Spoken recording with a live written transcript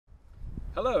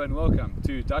Hello and welcome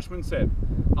to Dutchman Said.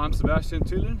 I'm Sebastian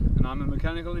Tulin and I'm a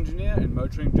mechanical engineer and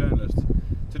motoring journalist.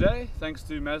 Today, thanks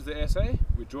to Mazda SA,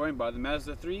 we're joined by the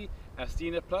Mazda 3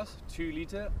 Astina Plus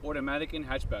 2-litre automatic in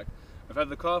hatchback. I've had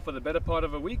the car for the better part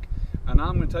of a week and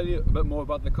I'm going to tell you a bit more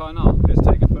about the car now. Let's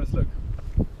take a first look.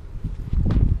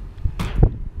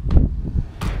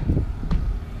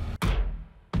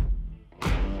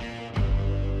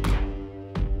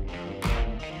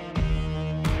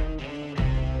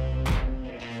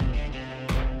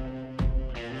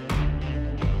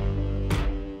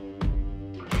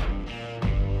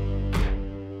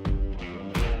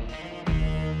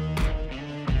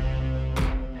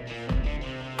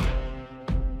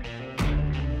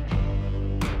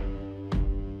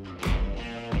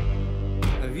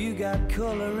 You got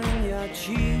color in your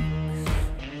cheeks.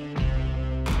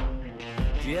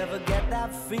 Do you ever get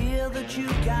that feel that you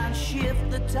can't shift,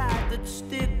 the type that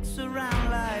sticks around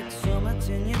like summits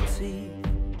in your teeth?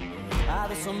 Are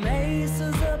there some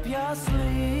aces up your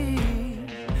sleeve?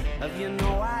 Have you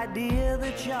no idea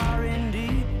that you're in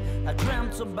deep? I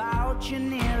dreamt about you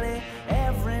nearly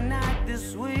every night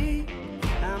this week.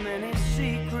 How many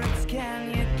secrets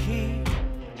can you keep?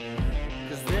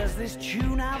 Cause there's this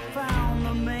tune I found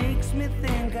that makes me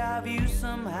think of you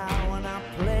somehow, and I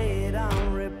play it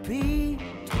on repeat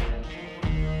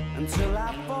until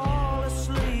I fall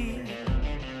asleep,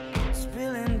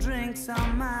 spilling drinks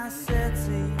on my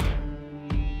settee.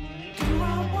 Do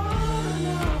I wanna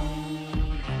know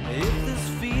if this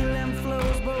feeling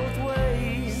flows both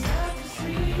ways? Sad to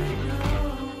see you go,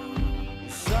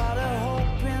 sorta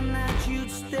hoping that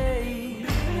you'd stay.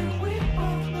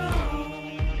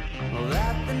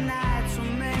 That the nights were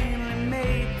mainly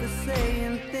made for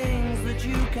saying things that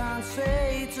you can't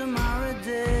say tomorrow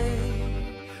day.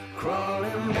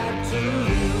 Crawling back to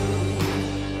you,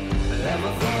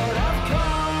 never thought I'd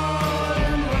call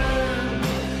and run.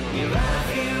 You laugh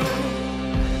you,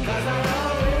 cause I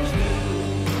always do.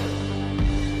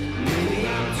 Maybe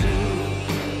I'm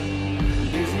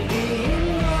too busy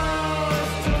being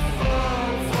lost to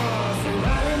fall for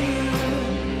somebody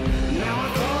new. Now I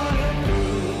thought it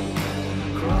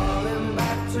through, crawling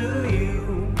back to you.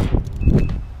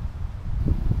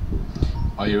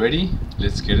 Are you ready?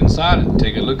 Let's get inside and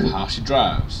take a look how she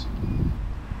drives.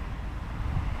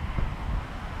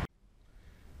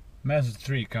 Mazda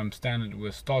 3 comes standard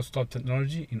with start-stop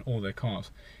technology in all their cars.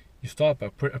 You start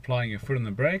by applying your foot on the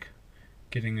brake,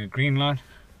 getting a green light,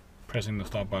 pressing the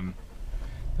start button.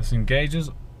 This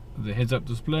engages the heads-up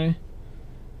display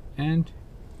and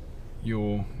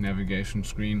your navigation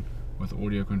screen with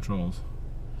audio controls.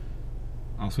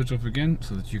 I'll switch off again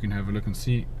so that you can have a look and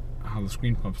see how the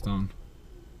screen pops down.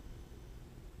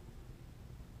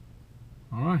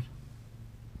 Alright.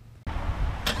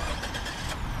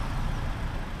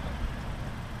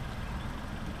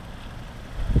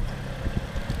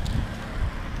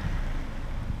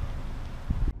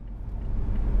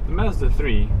 The Mazda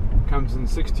 3 comes in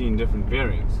 16 different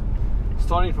variants,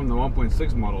 starting from the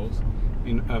 1.6 models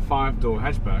in a 5-door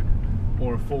hatchback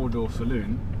or a 4-door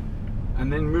saloon,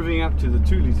 and then moving up to the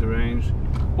 2-litre range,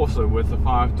 also with a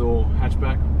 5-door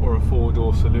hatchback or a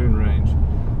 4-door saloon range.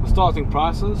 The starting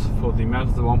prices for the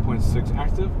Mazda 1.6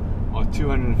 Active are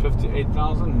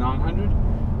 $258,900,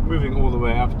 moving all the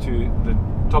way up to the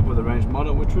top of the range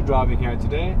model which we're driving here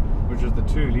today, which is the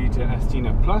 2-litre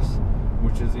Astina Plus,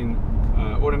 which is in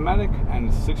automatic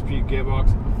and 6-speed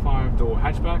gearbox, 5-door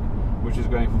hatchback, which is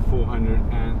going for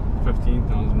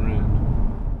 415,000 Rand.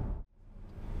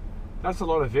 That's a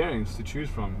lot of variants to choose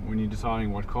from when you're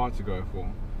deciding what car to go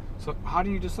for. So how do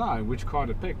you decide which car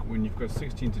to pick when you've got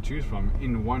 16 to choose from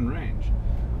in one range?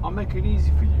 I'll make it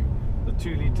easy for you. The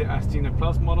 2-litre Astina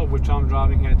Plus model, which I'm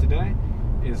driving here today,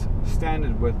 is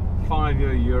standard with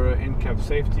 5-year Euro NCAP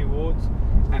safety awards,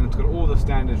 and it's got all the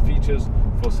standard features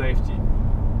for safety.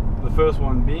 The first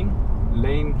one being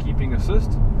lane keeping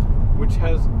assist, which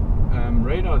has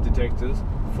radar detectors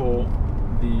for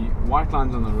the white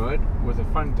lines on the road with a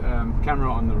front camera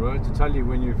on the road to tell you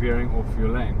when you're veering off your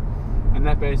lane. And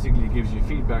that basically gives you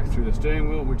feedback through the steering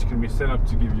wheel, which can be set up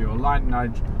to give you a light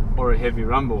nudge or a heavy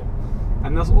rumble.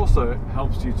 And this also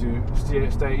helps you to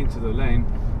stay into the lane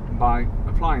by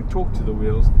applying torque to the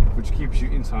wheels, which keeps you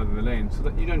inside of the lane so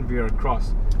that you don't veer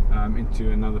across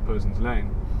into another person's lane.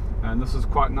 And this is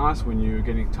quite nice when you're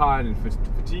getting tired and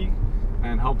fatigued,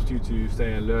 and helps you to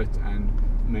stay alert and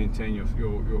maintain your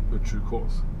true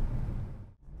course.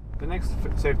 The next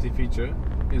safety feature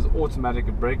is automatic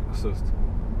brake assist.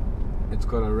 It's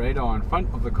got a radar in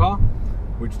front of the car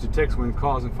which detects when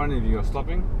cars in front of you are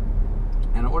stopping,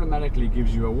 and it automatically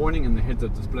gives you a warning in the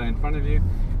heads-up display in front of you,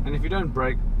 and if you don't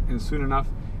brake in soon enough,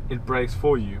 it brakes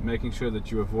for you, making sure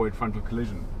that you avoid frontal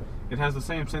collision. It has the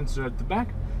same sensor at the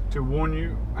back to warn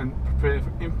you and prepare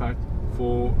for impact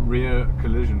for rear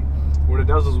collision. What it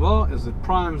does as well is it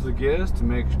primes the gears to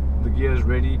make the gears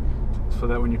ready so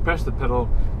that when you press the pedal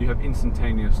you have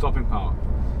instantaneous stopping power.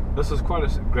 This is quite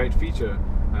a great feature,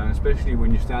 especially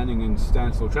when you're standing in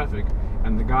standstill traffic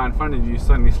and the guy in front of you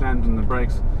suddenly slams on the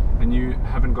brakes and you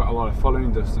haven't got a lot of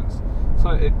following distance. So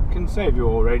it can save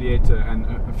your radiator and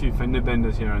a few fender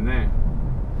benders here and there.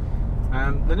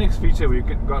 The next feature we've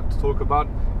got to talk about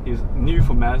is new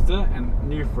for Mazda and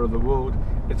new for the world.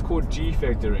 It's called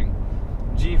G-vectoring.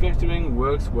 G-vectoring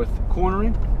works with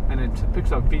cornering, and it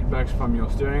picks up feedbacks from your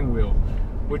steering wheel,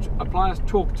 which applies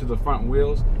torque to the front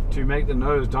wheels to make the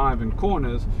nose dive in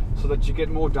corners so that you get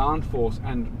more downforce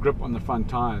and grip on the front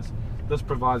tires. This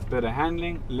provides better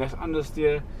handling, less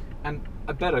understeer, and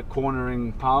a better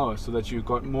cornering power so that you've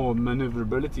got more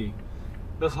maneuverability.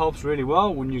 This helps really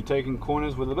well when you're taking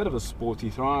corners with a bit of a sporty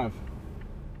drive.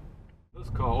 This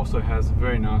car also has a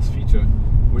very nice feature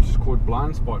which is called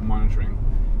blind spot monitoring.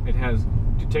 It has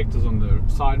detectors on the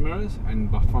side mirrors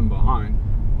and from behind,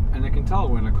 and it can tell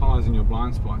when a car is in your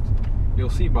blind spot. You'll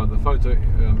see by the photo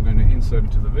I'm going to insert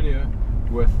into the video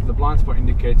with the blind spot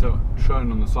indicator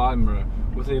shown on the side mirror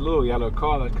with a little yellow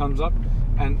car that comes up,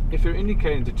 and if you're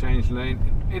indicating to change lane,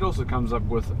 it also comes up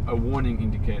with a warning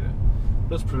indicator.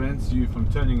 This prevents you from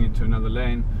turning into another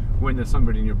lane when there's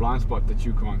somebody in your blind spot that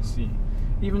you can't see.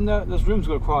 Even though this room's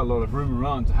got quite a lot of room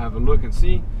around to have a look and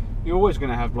see, you're always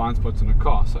going to have blind spots in a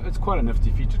car, so it's quite a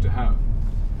nifty feature to have.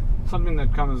 Something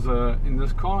that comes in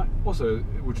this car also,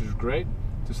 which is great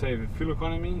to save fuel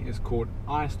economy, is called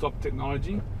iStop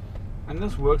technology, and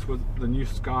this works with the new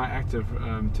Sky Active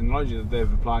technology that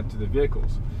they've applied to the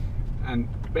vehicles. And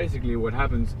basically what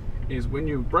happens is when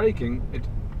you're braking, it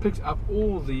picks up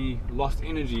all the lost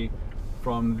energy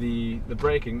from the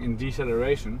braking in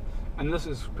deceleration, and this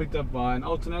is picked up by an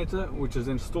alternator which is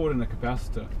then stored in a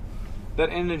capacitor. That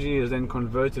energy is then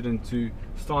converted into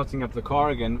starting up the car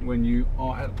again when you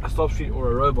are at a stop street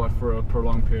or a robot for a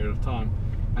prolonged period of time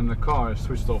and the car is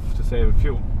switched off to save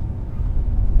fuel.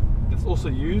 It's also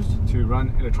used to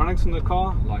run electronics in the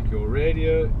car like your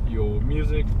radio, your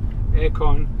music,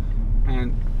 aircon,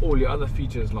 and all your other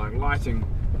features like lighting,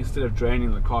 instead of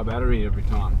draining the car battery every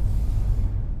time.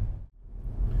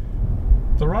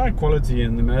 The ride quality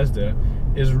in the Mazda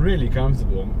is really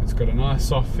comfortable. It's got a nice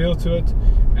soft feel to it,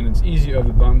 and it's easy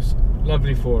over bumps,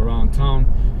 lovely for around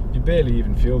town. You barely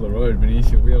even feel the road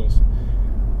beneath your wheels.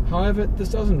 However, this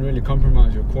doesn't really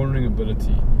compromise your cornering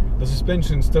ability. The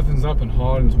suspension stiffens up and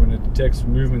hardens when it detects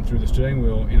movement through the steering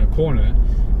wheel in a corner,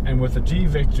 and with the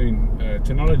G-vectoring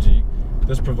technology,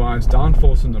 this provides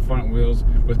downforce in the front wheels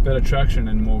with better traction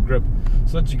and more grip,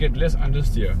 so that you get less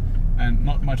understeer and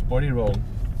not much body roll.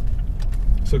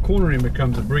 So cornering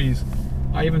becomes a breeze.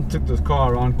 I even took this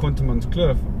car around Quantumans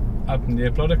Cliff up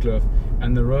near Plottercliff,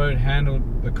 and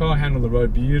the car handled the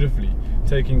road beautifully,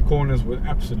 taking corners with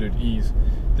absolute ease.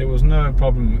 There was no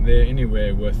problem there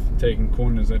anywhere with taking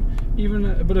corners at even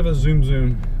a bit of a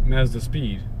zoom Mazda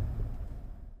speed.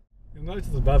 You'll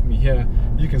notice above me here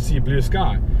you can see blue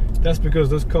sky. That's because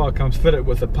this car comes fitted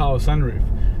with a power sunroof,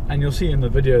 and you'll see in the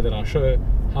video that I'll show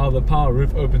how the power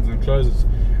roof opens and closes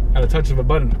at a touch of a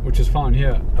button, which is found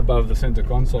here above the center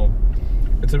console.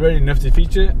 It's a really nifty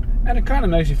feature, and it kind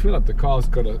of makes you feel like the car's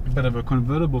got a bit of a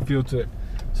convertible feel to it,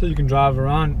 so you can drive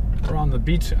around the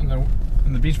beach and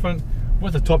the beachfront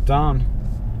with the top down.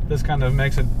 This kind of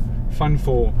makes it fun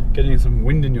for getting some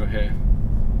wind in your hair.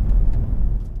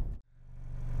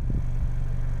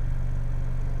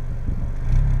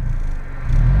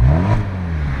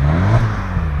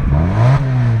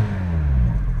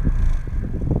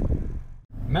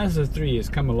 Mazda 3 has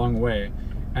come a long way,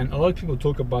 and a lot of people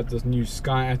talk about this new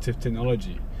Sky Active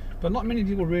technology, but not many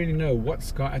people really know what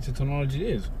Sky Active technology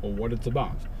is or what it's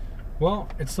about. Well,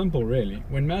 it's simple really.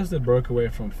 When Mazda broke away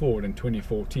from Ford in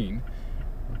 2014,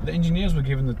 the engineers were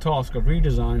given the task of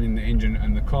redesigning the engine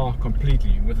and the car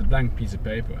completely with a blank piece of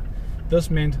paper. This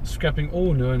meant scrapping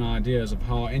all known ideas of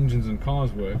how engines and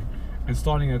cars work and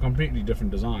starting a completely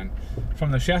different design.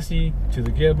 From the chassis to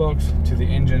the gearbox to the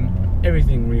engine,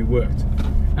 everything reworked.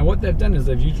 And what they've done is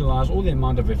they've utilized all the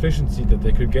amount of efficiency that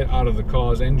they could get out of the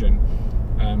car's engine,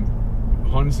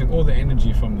 harnessing all the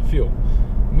energy from the fuel.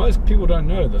 Most people don't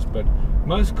know this, but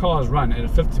most cars run at a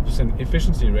 50%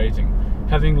 efficiency rating,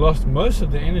 having lost most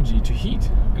of the energy to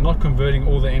heat and not converting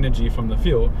all the energy from the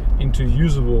fuel into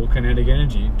usable kinetic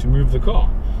energy to move the car.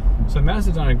 So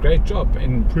Mazda's done a great job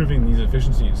in improving these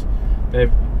efficiencies.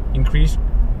 They've increased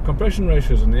compression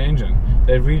ratios in the engine.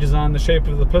 They've redesigned the shape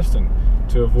of the piston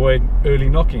to avoid early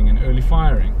knocking and early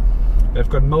firing. They've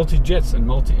got multi-jets and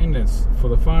multi-inlets for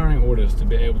the firing orders to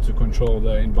be able to control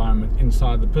the environment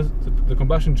inside the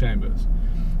combustion chambers.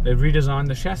 They've redesigned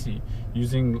the chassis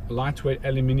using lightweight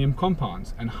aluminium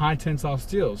compounds and high tensile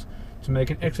steels to make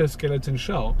an exoskeleton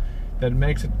shell that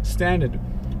makes it standard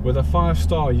with a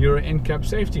 5-star Euro NCAP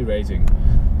safety rating.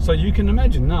 So you can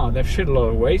imagine now they've shed a lot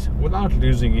of weight without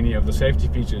losing any of the safety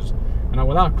features and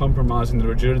without compromising the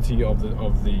rigidity of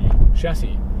the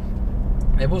chassis.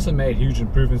 They've also made huge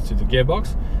improvements to the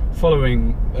gearbox,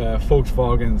 following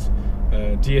Volkswagen's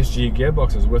DSG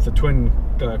gearboxes with a twin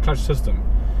clutch system.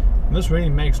 And this really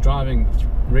makes driving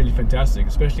really fantastic,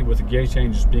 especially with the gear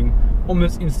changes being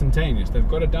almost instantaneous. They've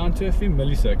got it down to a few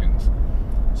milliseconds.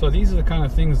 So these are the kind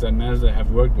of things that Mazda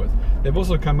have worked with. They've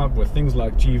also come up with things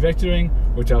like G-vectoring,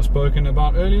 which I've spoken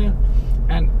about earlier,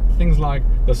 and things like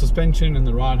the suspension and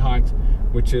the ride height,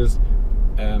 which is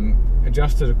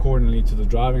adjusted accordingly to the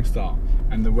driving style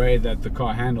and the way that the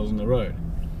car handles on the road.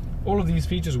 All of these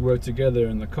features work together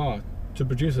in the car to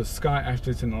produce a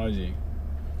sky-active technology.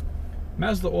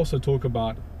 Mazda also talk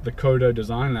about the Kodo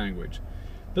design language.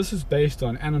 This is based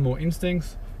on animal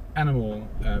instincts, animal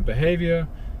behavior,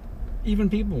 even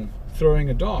people throwing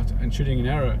a dart and shooting an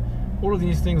arrow. All of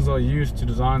these things are used to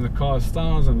design the car's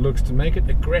styles and looks to make it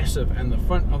aggressive, and the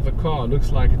front of the car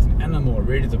looks like it's an animal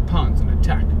ready to pounce and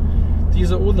attack.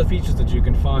 These are all the features that you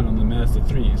can find on the Mazda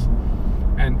 3s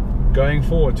and going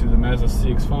forward to the Mazda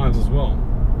CX-5s as well.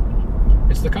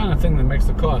 It's the kind of thing that makes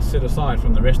the car set aside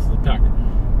from the rest of the pack,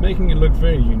 making it look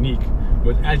very unique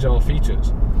with agile features.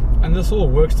 And this all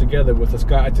works together with the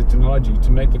sky-active technology to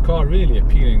make the car really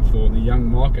appealing for the young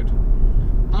market.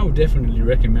 I would definitely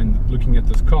recommend looking at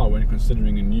this car when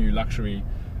considering a new luxury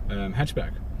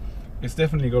hatchback. It's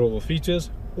definitely got all the features,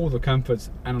 all the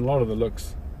comforts, and a lot of the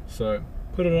looks. So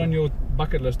put it on your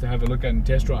bucket list to have a look at and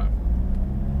test drive.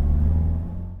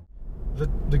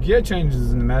 The gear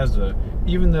changes in the Mazda,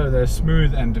 even though they're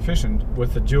smooth and efficient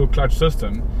with the dual clutch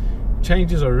system,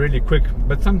 changes are really quick,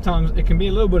 but sometimes it can be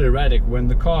a little bit erratic when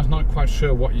the car's not quite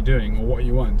sure what you're doing or what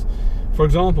you want. For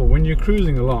example, when you're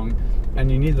cruising along and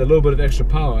you need a little bit of extra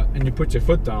power and you put your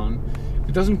foot down,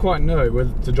 it doesn't quite know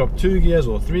whether to drop 2 gears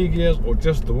or 3 gears or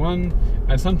just the one.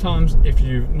 And sometimes if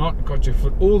you've not got your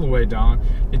foot all the way down,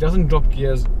 it doesn't drop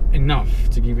gears enough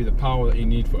to give you the power that you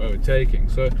need for overtaking.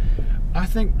 So I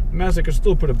think Mazda could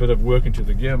still put a bit of work into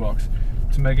the gearbox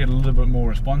to make it a little bit more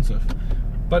responsive.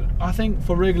 But I think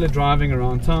for regular driving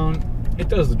around town, it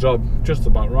does the job just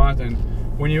about right. And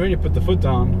when you really put the foot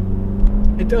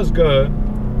down, it does go.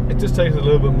 It just takes a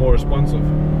little bit more responsive.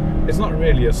 It's not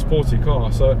really a sporty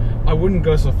car, so I wouldn't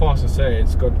go so far as to say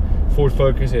it's got Ford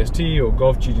Focus ST or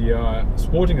Golf GTI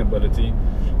sporting ability,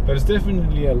 but it's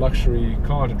definitely a luxury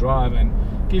car to drive and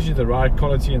gives you the ride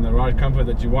quality and the ride comfort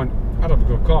that you want out of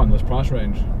a car in this price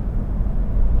range.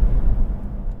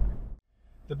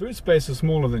 The boot space is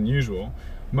smaller than usual.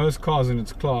 Most cars in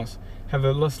its class have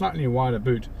a slightly wider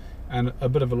boot and a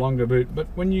bit of a longer boot, but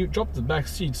when you drop the back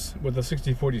seats with a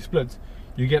 60-40 split,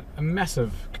 you get a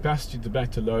massive capacity at the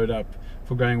back to load up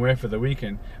for going away for the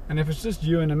weekend. And if it's just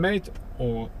you and a mate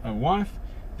or a wife,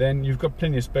 then you've got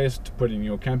plenty of space to put in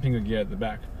your camping gear at the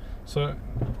back. So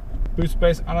boot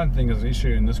space I don't think is an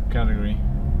issue in this category.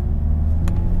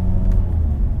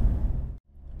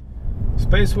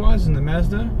 Space wise in the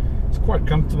Mazda, it's quite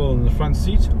comfortable in the front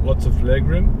seat, lots of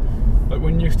legroom, but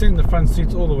when you extend the front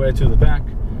seats all the way to the back,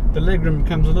 the legroom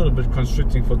becomes a little bit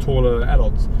constricting for taller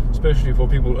adults, especially for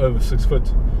people over 6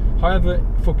 foot. However,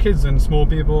 for kids and small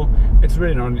people, it's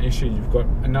really not an issue. You've got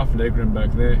enough legroom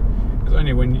back there. It's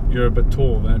only when you're a bit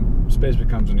tall then space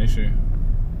becomes an issue.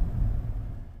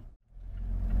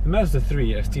 The Mazda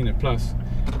 3 Astina Plus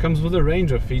comes with a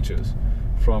range of features,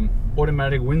 from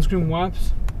automatic windscreen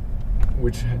wipes,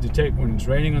 which detect when it's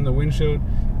raining on the windshield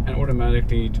and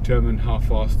automatically determine how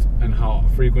fast and how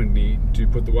frequently to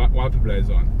put the wiper blades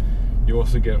on. You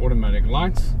also get automatic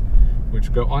lights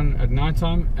which go on at night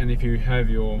time, and if you have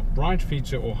your bright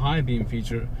feature or high beam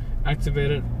feature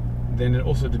activated, then it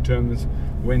also determines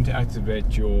when to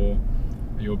activate your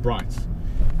brights.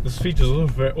 This feature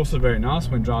is also very nice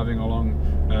when driving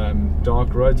along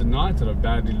dark roads at night that are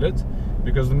badly lit,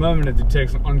 because the moment it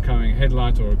detects an oncoming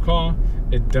headlight or a car,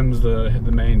 it dims the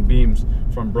main beams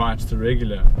from brights to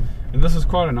regular. And this is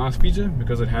quite a nice feature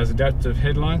because it has adaptive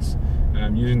headlights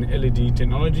using the LED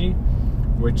technology,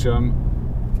 which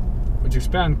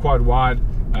expand quite wide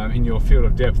in your field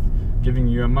of depth, giving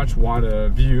you a much wider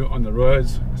view on the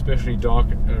roads, especially dark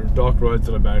roads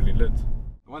that are badly lit.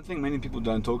 One thing many people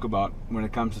don't talk about when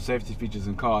it comes to safety features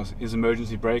in cars is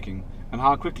emergency braking, and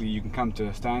how quickly you can come to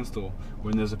a standstill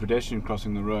when there's a pedestrian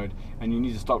crossing the road and you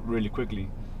need to stop really quickly.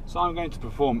 So I'm going to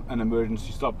perform an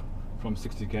emergency stop from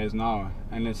 60 k's an hour,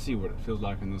 and let's see what it feels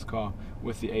like in this car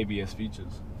with the ABS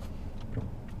features.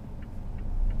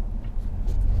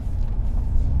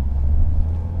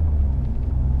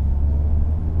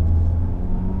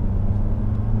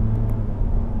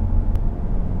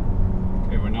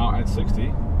 Okay, we're now at 60,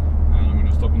 and I'm going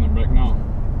to stop on the brake now.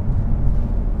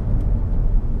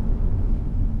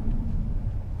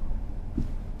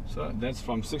 So that's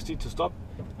from 60 to stop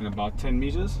in about 10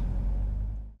 meters.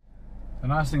 The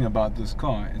nice thing about this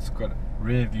car, it's got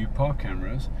rear view park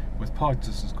cameras with park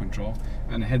distance control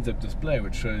and a heads-up display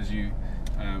which shows you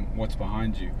what's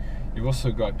behind you. You've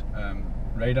also got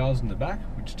radars in the back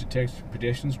which detects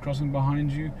pedestrians crossing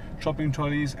behind you, shopping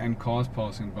trolleys and cars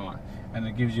passing by, and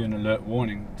it gives you an alert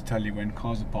warning to tell you when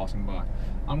cars are passing by.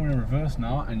 I'm going to reverse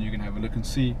now and you can have a look and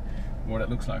see what it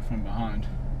looks like from behind.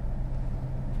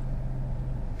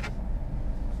 You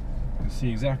can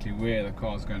see exactly where the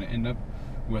car is going to end up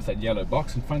with that yellow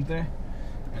box in front there,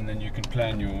 and then you can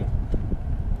plan your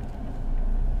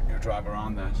drive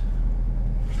around that.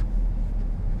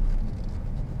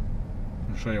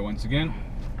 I'll show you once again.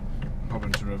 Pop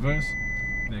into reverse.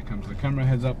 There comes the camera,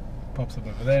 heads up, pops up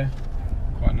over there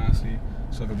quite nicely.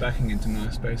 So if you're backing into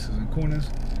nice spaces and corners,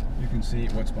 you can see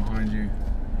what's behind you,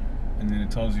 and then it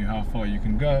tells you how far you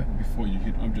can go before you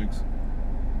hit objects.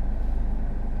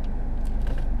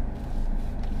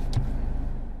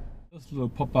 This little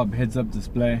pop-up heads-up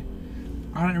display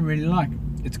I don't really like.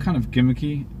 It's kind of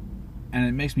gimmicky and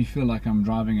it makes me feel like I'm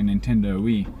driving a Nintendo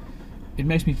Wii. It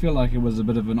makes me feel like it was a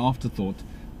bit of an afterthought,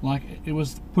 like it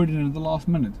was put in at the last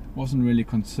minute, wasn't really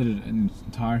considered in its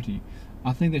entirety.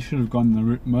 I think they should have gone the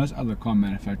route most other car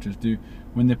manufacturers do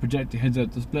when they project a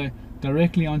heads-up display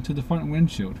directly onto the front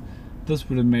windshield. This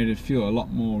would have made it feel a lot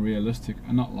more realistic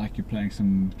and not like you're playing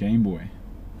some Game Boy.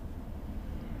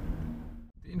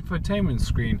 The infotainment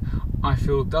screen, I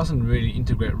feel, doesn't really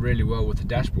integrate really well with the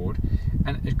dashboard,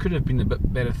 and it could have been a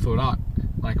bit better thought out,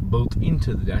 like built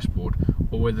into the dashboard,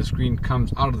 or where the screen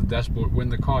comes out of the dashboard when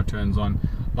the car turns on,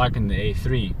 like in the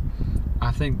A3.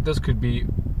 I think this could be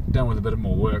done with a bit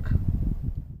more work.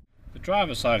 The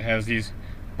driver's side has these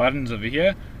buttons over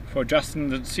here for adjusting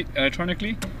the seat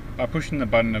electronically. By pushing the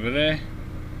button over there,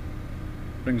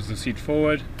 brings the seat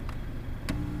forward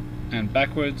and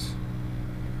backwards.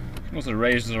 You can also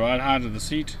raise the ride height of the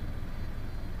seat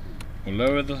or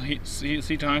lower the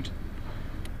seat height.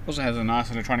 Also has a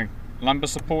nice electronic lumbar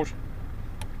support,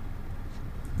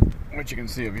 which you can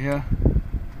see over here.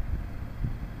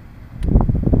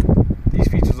 These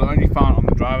features are only found on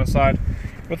the driver's side,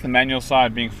 with the manual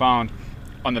side being found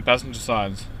on the passenger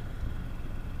sides.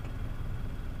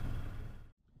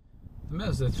 The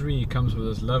Mazda 3 comes with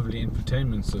this lovely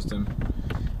infotainment system,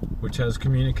 which has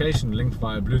communication linked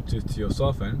via Bluetooth to your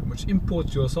cell phone, which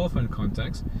imports your cell phone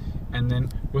contacts, and then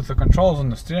with the controls on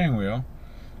the steering wheel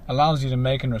allows you to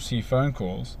make and receive phone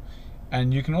calls.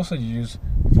 And you can also use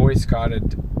voice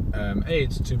guided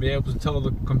aids to be able to tell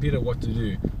the computer what to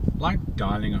do, like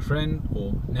dialing a friend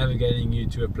or navigating you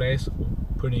to a place or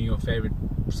putting your favorite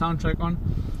soundtrack on.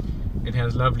 It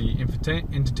has lovely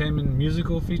entertainment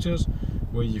musical features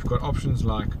where you've got options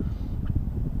like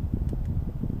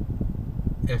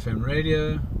FM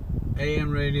radio,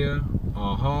 AM radio,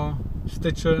 AHA,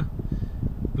 Stitcher,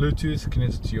 Bluetooth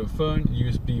connected to your phone,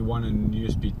 USB 1 and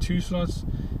USB 2 slots,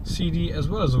 CD, as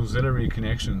well as auxiliary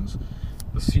connections.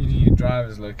 The CD drive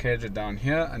is located down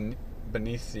here and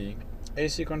beneath the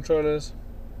AC controllers.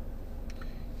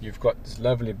 You've got this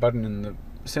lovely button in the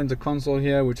center console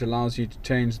here which allows you to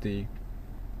change the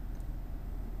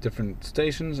different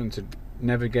stations and to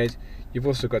navigate. You've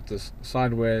also got this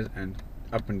sideways and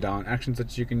up and down actions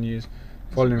that you can use.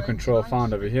 Volume control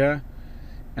found over here,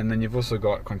 and then you've also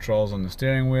got controls on the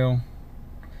steering wheel.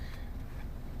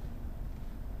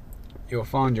 You'll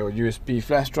find your USB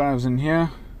flash drives in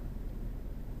here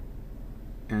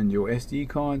and your SD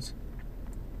cards.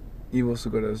 You've also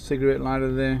got a cigarette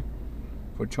lighter there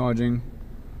for charging.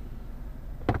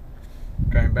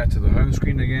 Going back to the home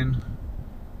screen again,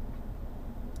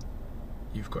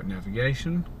 you've got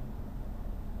navigation.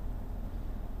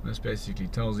 This basically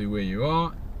tells you where you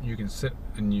are. You can set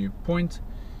a new point.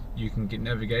 You can get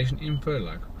navigation info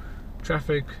like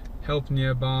traffic, help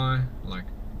nearby, like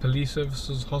police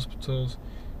services, hospitals,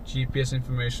 GPS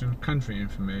information, country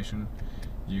information.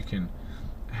 You can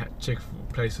check for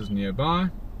places nearby,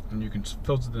 and you can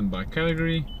filter them by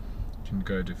category. You can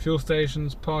go to fuel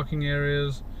stations, parking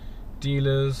areas,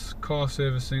 dealers, car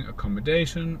servicing,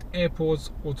 accommodation, airports,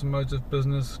 automotive,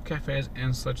 business, cafes,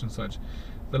 and such.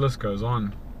 The list goes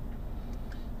on.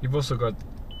 You've also got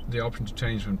the option to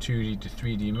change from 2D to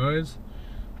 3D modes,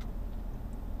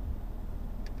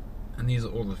 And these are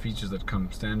all the features that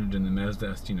come standard in the Mazda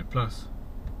Astina Plus.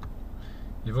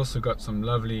 You've also got some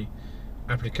lovely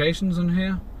applications on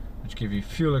here which give you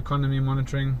fuel economy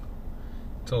monitoring,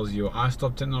 tells you your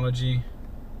iStop technology,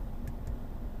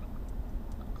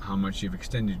 how much you've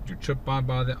extended your trip by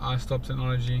the iStop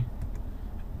technology,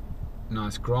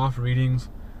 nice graph readings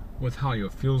with how your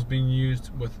fuel's being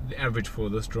used, with the average for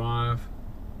this drive.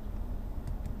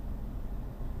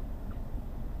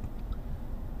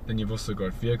 Then you've also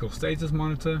got vehicle status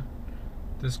monitor.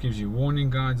 This gives you warning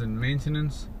guides and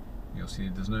maintenance. You'll see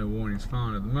there's no warnings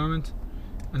found at the moment.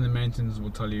 And the maintenance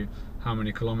will tell you how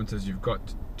many kilometers you've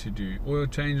got to do oil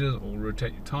changes or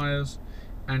rotate your tires,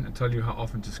 and tell you how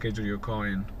often to schedule your car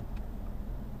in.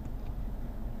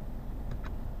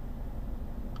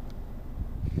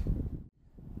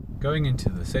 Going into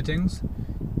the settings,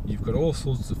 you've got all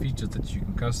sorts of features that you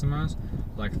can customize,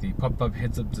 like the pop-up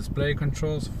heads-up display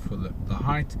controls for the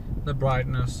height, the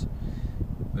brightness,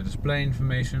 the display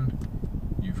information.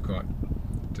 You've got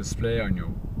display on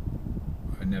your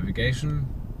navigation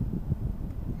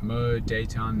mode,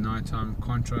 daytime, nighttime,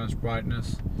 contrast,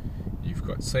 brightness. You've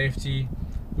got safety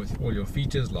with all your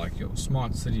features like your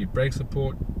smart city brake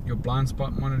support, your blind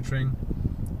spot monitoring,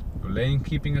 your lane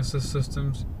keeping assist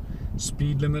systems,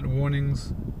 speed limit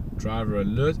warnings, driver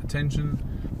alert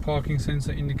attention, parking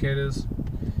sensor indicators.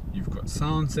 You've got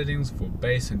sound settings for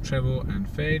bass and treble and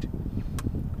fade.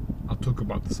 I'll talk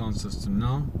about the sound system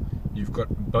now. You've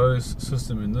got Bose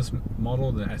system in this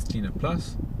model, the Astina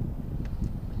Plus.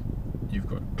 You've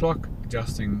got clock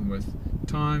adjusting with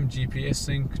time, GPS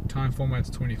sync, time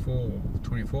formats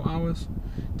 24 hours,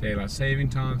 daylight saving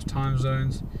times, time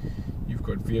zones. You've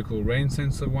got vehicle rain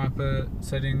sensor wiper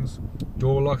settings,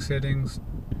 door lock settings,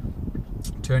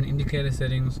 turn indicator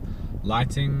settings,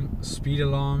 lighting, speed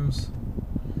alarms,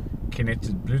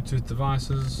 connected Bluetooth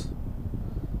devices,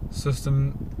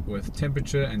 system with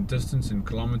temperature and distance in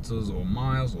kilometers or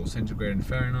miles or centigrade and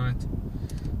Fahrenheit.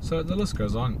 So the list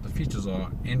goes on. The features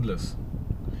are endless.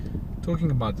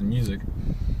 Talking about the music,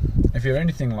 if you're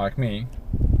anything like me,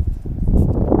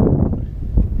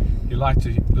 you like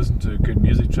to listen to a good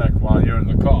music track while you're in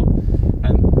the car,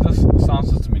 and this sound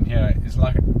system in here is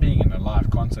like being in a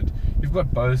live concert. You've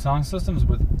got Bose sound systems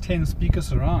with 10 speakers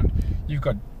surround. You've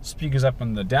got speakers up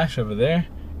on the dash over there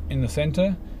in the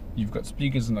center. You've got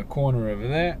speakers in the corner over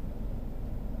there.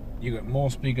 You've got more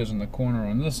speakers in the corner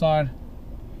on this side,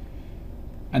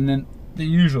 and then the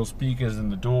usual speakers in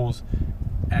the doors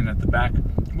and at the back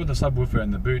with the subwoofer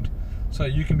in the boot. So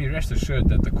you can be rest assured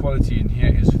that the quality in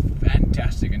here is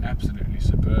fantastic and absolutely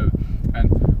superb.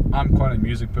 And I'm quite a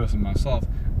music person myself,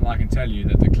 and I can tell you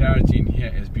that the clarity in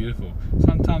here is beautiful.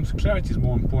 Sometimes clarity is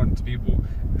more important to people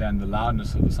than the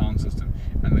loudness of the sound system,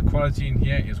 and the quality in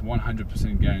here is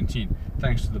 100% guaranteed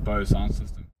thanks to the Bose sound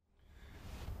system.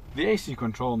 The AC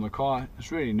control in the car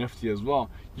is really nifty as well.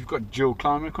 You've got dual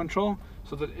climate control,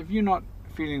 so that if you're not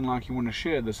feeling like you want to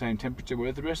share the same temperature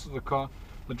with the rest of the car,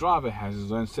 the driver has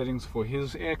his own settings for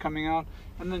his air coming out,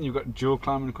 and then you've got dual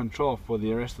climate control for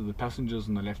the rest of the passengers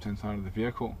on the left hand side of the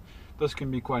vehicle. This can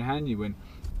be quite handy when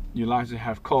you like to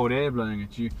have cold air blowing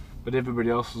at you, but everybody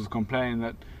else is complaining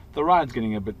that the ride's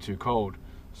getting a bit too cold.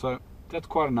 So that's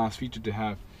quite a nice feature to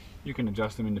have. You can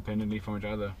adjust them independently from each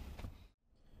other.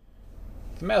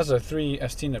 The Mazda 3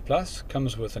 Astina Plus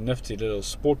comes with a nifty little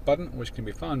sport button which can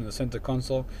be found in the center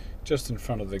console just in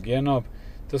front of the gear knob.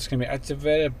 This can be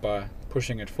activated by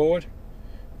pushing it forward,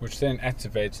 which then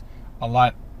activates a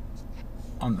light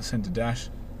on the center dash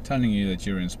telling you that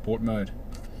you're in sport mode.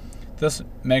 This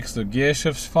makes the gear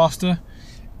shifts faster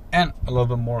and a little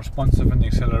bit more responsive in the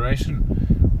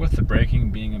acceleration, with the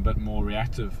braking being a bit more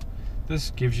reactive.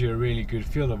 This gives you a really good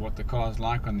feel of what the car is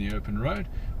like on the open road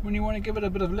when you want to give it a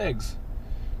bit of legs.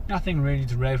 Nothing really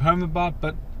to rave home about,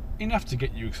 but enough to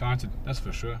get you excited, that's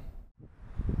for sure.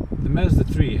 The Mazda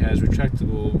 3 has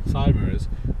retractable side mirrors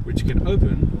which can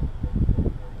open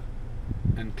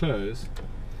and close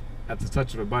at the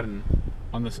touch of a button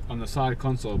on the side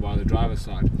console by the driver's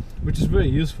side, which is very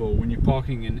useful when you're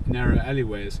parking in narrow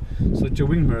alleyways so that your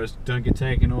wing mirrors don't get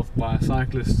taken off by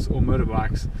cyclists or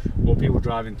motorbikes or people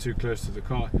driving too close to the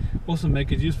car. Also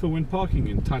make it useful when parking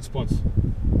in tight spots.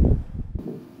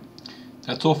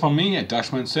 That's all from me at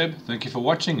Dashman Seb. Thank you for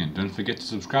watching, and don't forget to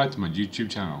subscribe to my YouTube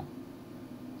channel.